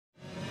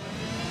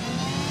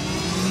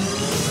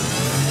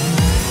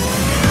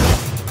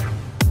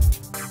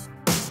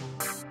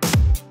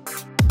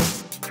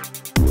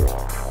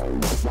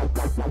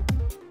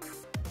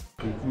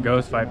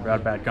Ghost fighting out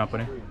of bad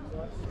company.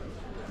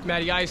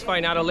 Matty Ice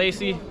fighting out of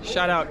Lacey.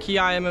 Shout out Ki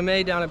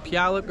MMA down at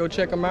Puyallup. Go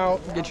check them out.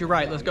 Get you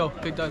right. Let's go.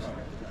 Big Does.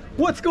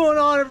 What's going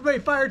on, everybody?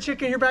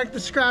 Firechicken here back at the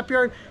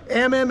Scrapyard.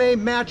 MMA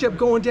matchup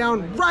going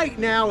down right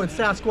now in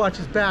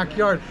Sasquatch's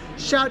backyard.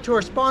 Shout out to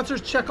our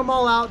sponsors. Check them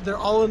all out. They're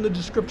all in the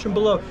description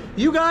below.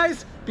 You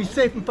guys, be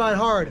safe and fight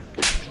hard.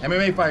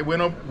 MMA fight.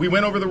 We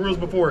went over the rules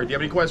before. Do you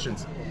have any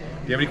questions?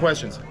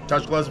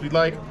 Touch gloves if you'd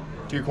like.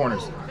 To your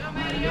corners.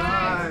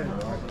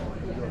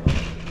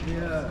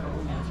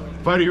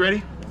 Fight, are you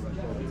ready?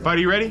 Fight,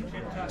 are you ready?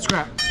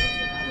 Scrap.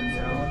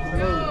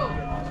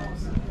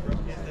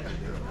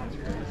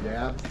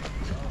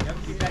 Yep,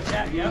 keep that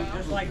jab, yep,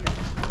 just like that.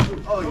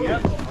 Oh,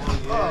 yep.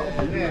 Oh,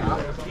 yeah.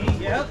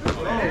 Yep.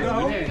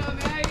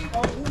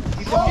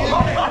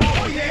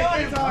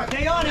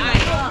 Stay on it.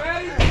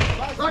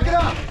 Suck it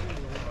up.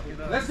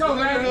 Let's go,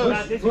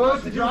 man.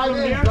 Push, drive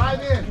in.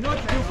 You know what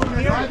to do from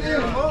here. Drive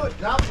in.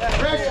 Now,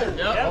 pressure.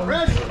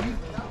 Pressure.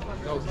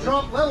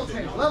 Drop, level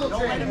change.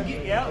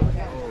 Yep.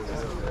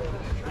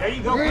 There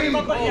you go. Put him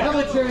up,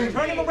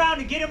 turn him around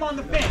and get him on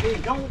the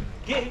fence. Don't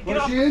get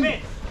off the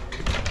fence.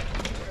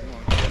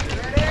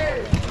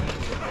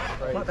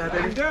 Not bad,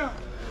 baby. Down.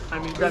 I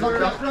mean,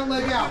 front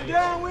leg out.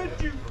 Down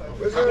with you.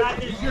 Use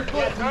your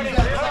foot. Suck it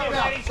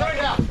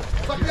out.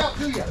 Suck it out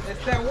to you.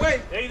 It's that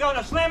way. There you go.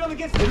 Now slam him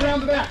against the Get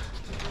around the back.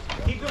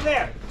 Keep him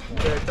there.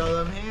 Better throw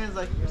them hands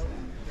like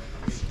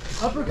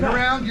Uppercut.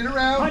 Get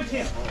around. Punch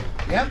him.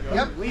 Yep.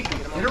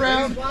 Get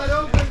around. Wide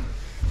open.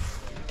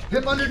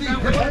 Hip underneath. There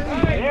you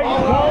go.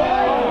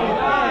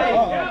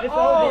 It's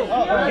over.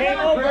 Game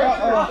over.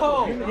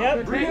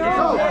 Yep. Bridge and go.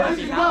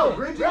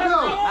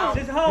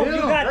 This is home. You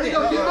got this. Keep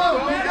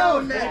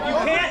going.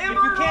 If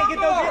you can't get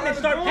those in, then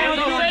start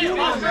pounding.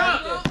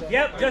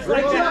 Yep, just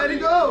like that. Let it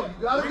go.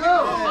 You gotta go.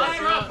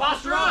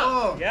 posture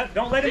up. Yep,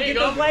 don't let him get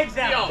those legs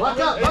out. Watch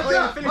out.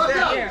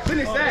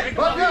 Finish that.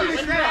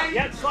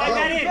 Yep, slide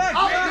that in.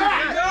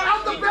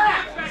 Out the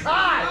back.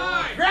 Side.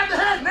 Grab the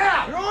head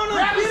now.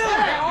 Grab his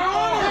head.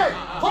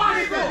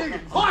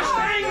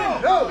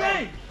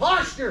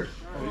 Posture.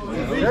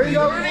 There you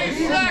go. Hips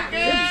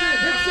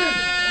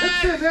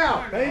in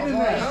now.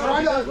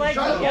 Try to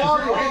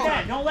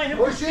Don't let him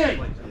push in.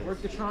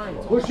 Work the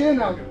triangle. Push in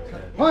now.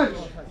 Punch.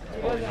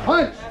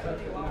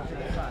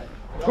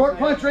 Short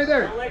punch right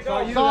there.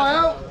 Saw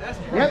out.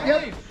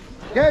 Yep.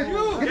 Get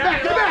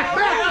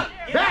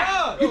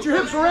back. Get your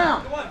hips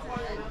around.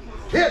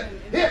 Hit.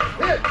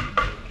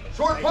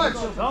 Short punch.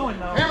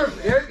 Hammer.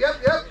 Yep.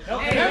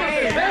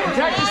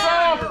 Protect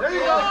yourself. There you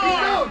go.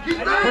 Keep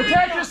going.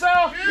 Protect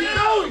yourself.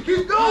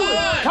 Keep going.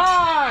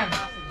 Time.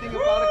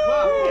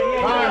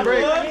 Time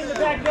break.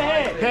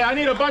 Okay, Okay, I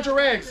need a bunch of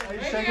regs.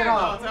 Shake it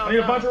off. I need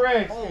a bunch of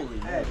regs.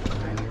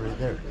 Right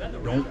there.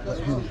 Don't let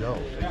him go.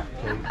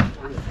 Okay?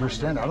 If you're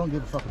standing, I don't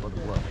give a fuck about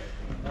the blood.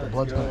 The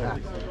blood's gonna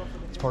happen.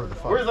 It's part of the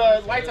fight. Where's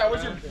the lights out?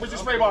 Where's your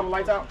spray bottle?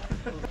 Lights out.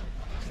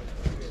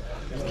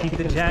 keep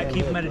the jab,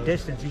 keep him at a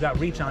distance. You got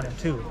reach on him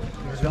too.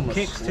 There's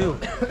kicks too.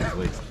 10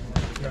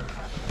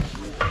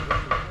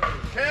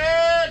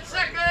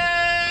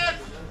 seconds!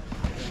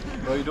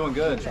 Oh, you're doing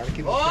good. Try to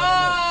keep it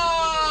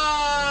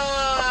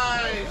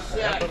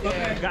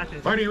Got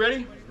this. Fight, are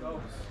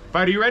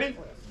you ready?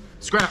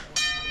 Scrap.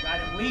 Got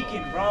him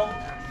leaking, bro.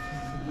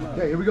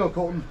 Okay, here we go,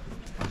 Colton.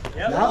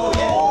 Yep.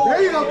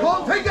 There you go,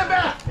 Colton. Take that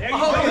back. There you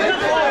go.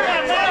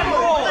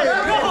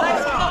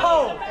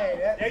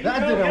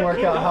 That didn't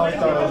work out how I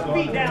thought it was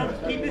going to.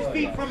 Keep his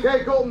feet from.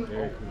 Okay,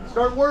 Colton.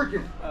 Start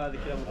working.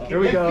 Here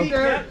we go. Feet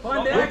there.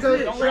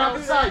 Trap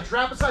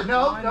aside.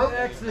 No.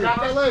 Trap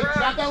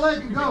that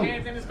leg and go.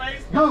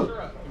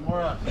 Go.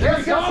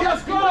 Yes,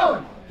 keep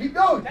going. Keep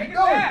going.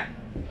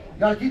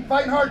 You gotta keep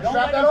fighting hard.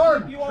 Trap that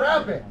arm.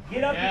 Trap it.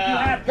 Get up if you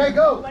have to. Okay,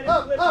 go. Up.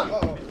 Out the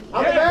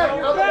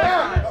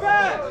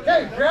back.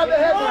 Okay, grab the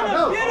head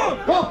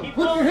now. Go.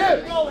 Flip your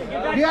hips.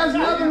 He has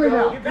nothing right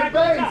now. Good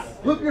base.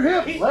 Flip your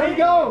hips. Let him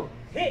go.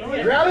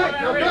 Grab it.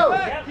 Now go.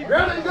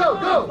 Grab it and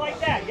go. Like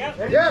that, yep.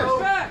 Yes. Out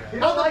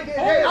the back,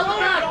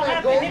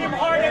 man. Hit him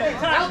hard every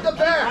time. Out the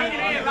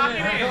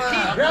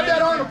back. Grab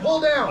that arm and pull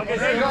down.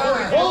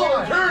 Pull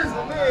and turn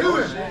to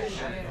him.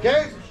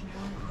 Okay?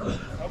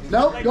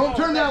 Nope, don't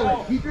turn that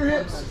way. Keep your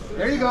hips.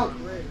 There you go.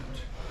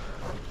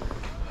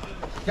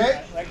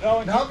 Okay? Let go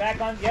and get back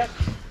on. Yep.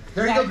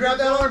 There you go. Grab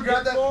that arm.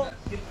 Grab that.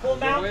 Get full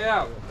mount. Way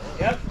out.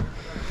 Yep.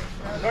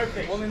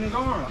 Perfect. Holding his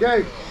arm.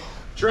 Okay.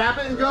 Trap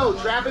it and go.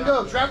 Trap and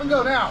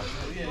go now.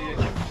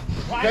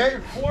 Okay?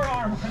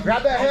 Forearm.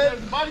 Grab that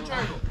head. Body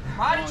triangle.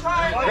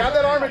 Grab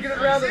that arm and get it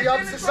around to the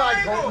opposite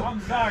side, Colton.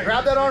 I'm sorry.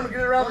 Grab that arm and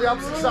get it around to the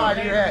opposite side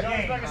of your head.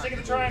 Stick in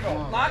the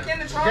triangle. Lock in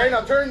the triangle. Okay,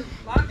 now turn.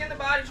 Lock in the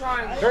body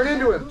triangle. Turn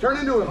into him.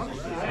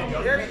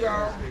 There you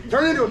go.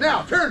 Turn into him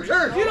now. Turn.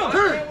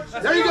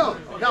 There you go.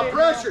 Now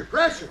pressure.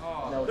 30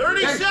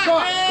 Okay,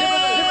 seconds!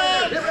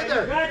 hit right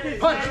there.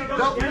 Punch.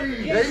 Don't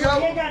breathe. There you go.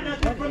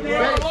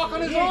 Walk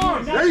on his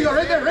arm. There you go.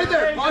 Right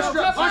there. Posture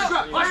up.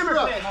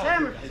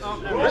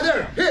 Right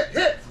there.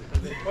 Hit.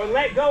 Or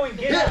let go and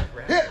get up.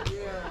 Hit.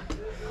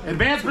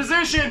 Advanced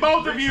position,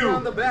 both of you.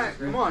 On the back.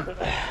 Come on.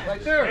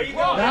 Right there. There you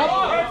go.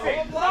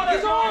 Perfect.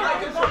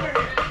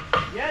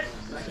 Yes.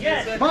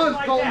 Yes. Come on,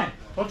 like Colton. that.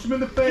 Punch him in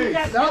the face.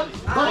 Yes. Up.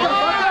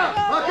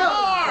 Buck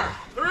up.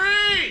 4,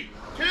 3,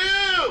 2,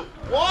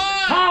 1.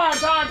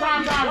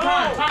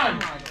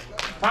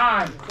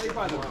 Time.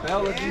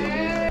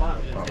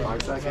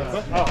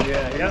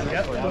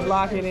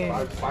 Lock it in.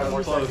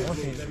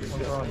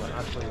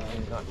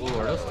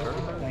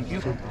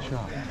 Take the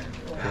shot.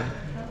 Okay?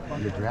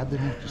 You grab the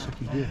neck just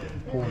like you did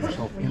and pull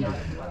yourself into them.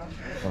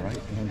 All right?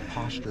 And then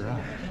posture out.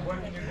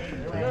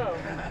 Okay?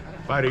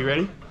 Fighter, you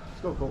ready?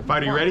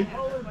 Fighter, you ready?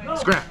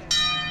 Scrap.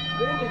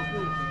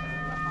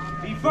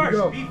 Be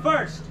first. Be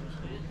first.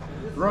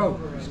 Throw.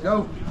 Let's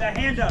go. Keep that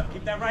hand up.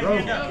 Keep that right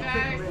hand up.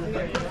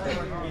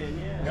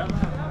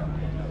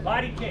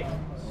 Body kick.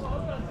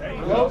 There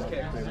you go.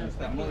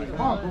 Come on,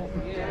 Colton.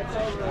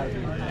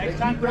 Next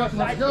time, throw a side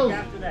Let's kick go.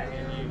 after that.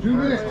 2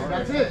 minutes.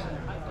 That's it.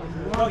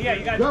 Oh yeah,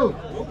 you got to Go.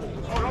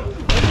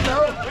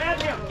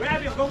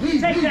 grab him. Go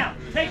take down.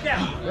 Take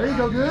down. There you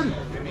go. Good.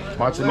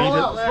 Watch the Roll knee.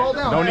 out, roll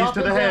down. No knees Drop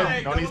to the him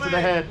head. down. No knees to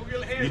the head.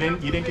 You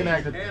didn't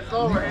connect it.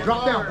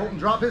 Drop down, Colton.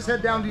 Drop his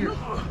head down to your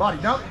body.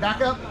 No,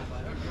 back up.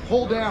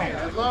 Hold down.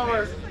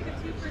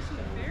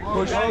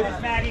 Push.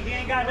 Matty, he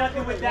ain't got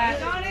nothing with that.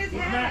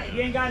 He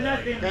ain't got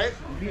nothing. Okay.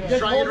 He's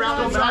trying to get around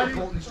to the side,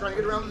 Colton. He's trying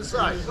to get around to the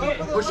side.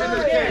 Push into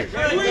the cage.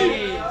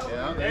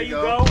 There you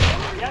go.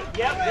 Yep,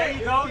 there you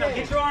go. Now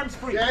get your arms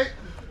free. Okay.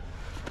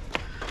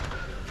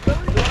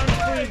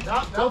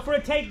 Go for a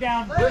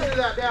takedown. Push into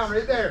that down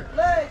right there.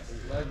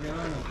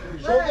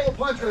 Shoulder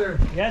punch right there.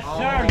 Yes,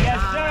 sir.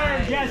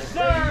 Yes, Into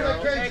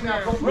the sir. cage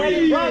now, Colton.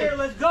 Ready, brother.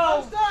 Let's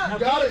go. You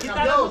got it. Get Now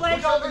that go. other leg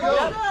Push up over.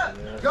 and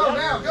Yep. go. Go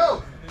now.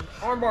 Go.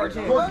 Armbar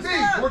change. Towards me.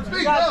 Towards me.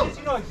 You got Go. this.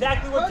 You know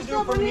exactly what to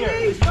do from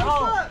here.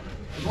 Oh.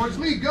 Towards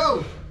me.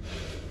 Go.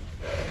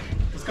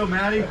 Let's go,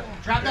 Matty.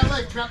 Trap that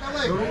leg. Trap that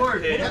leg. Go to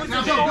work.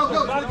 Now go.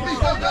 Go. Towards me.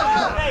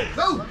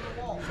 Go. Go.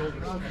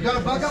 You gotta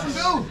buck up and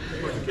go.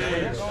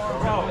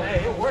 Oh, hey,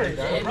 it worked.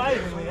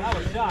 Surprisingly, I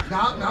was shocked. No.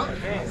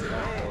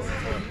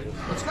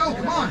 Let's go.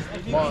 Come on.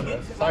 Come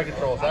on. Side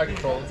control.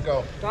 Let's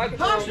go. Hey,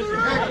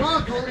 come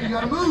on, Colton. You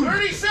gotta move.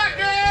 30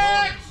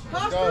 seconds.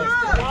 Come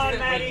on,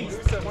 Matty.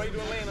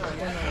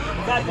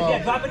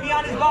 Drop a knee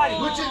on his body.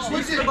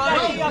 Switch it.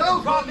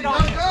 Go, Drop Colton. it You on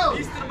gotta him.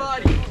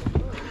 go.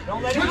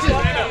 Don't let him go.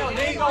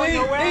 He ain't going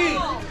nowhere.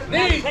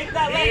 Take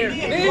that left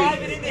knee and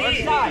drive it in the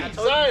inside.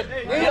 Side.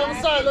 Knee on the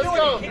side. Let's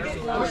go.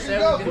 Push and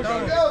go. Push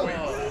and go.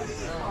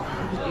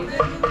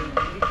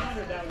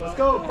 Let's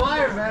go,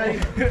 fire, man.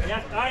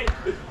 Yeah, all right.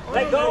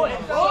 Let go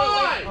and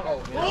 5,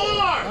 4,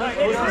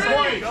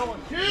 3,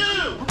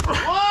 2,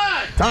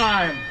 1.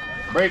 Time.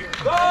 Break.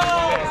 go.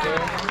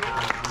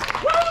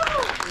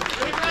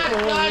 Straight back,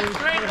 guys,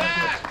 straight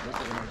back.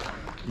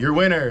 Your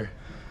winner.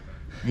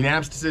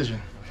 Unanimous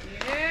decision.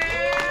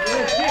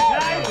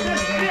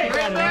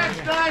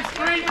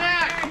 Straight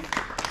back.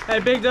 Hey,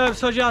 Big Dubs,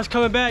 told you I was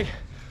coming back.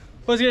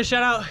 Let's get a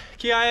shout out,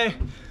 KIA,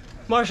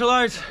 martial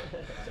arts.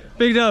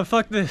 Big Dub,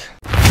 fuck this.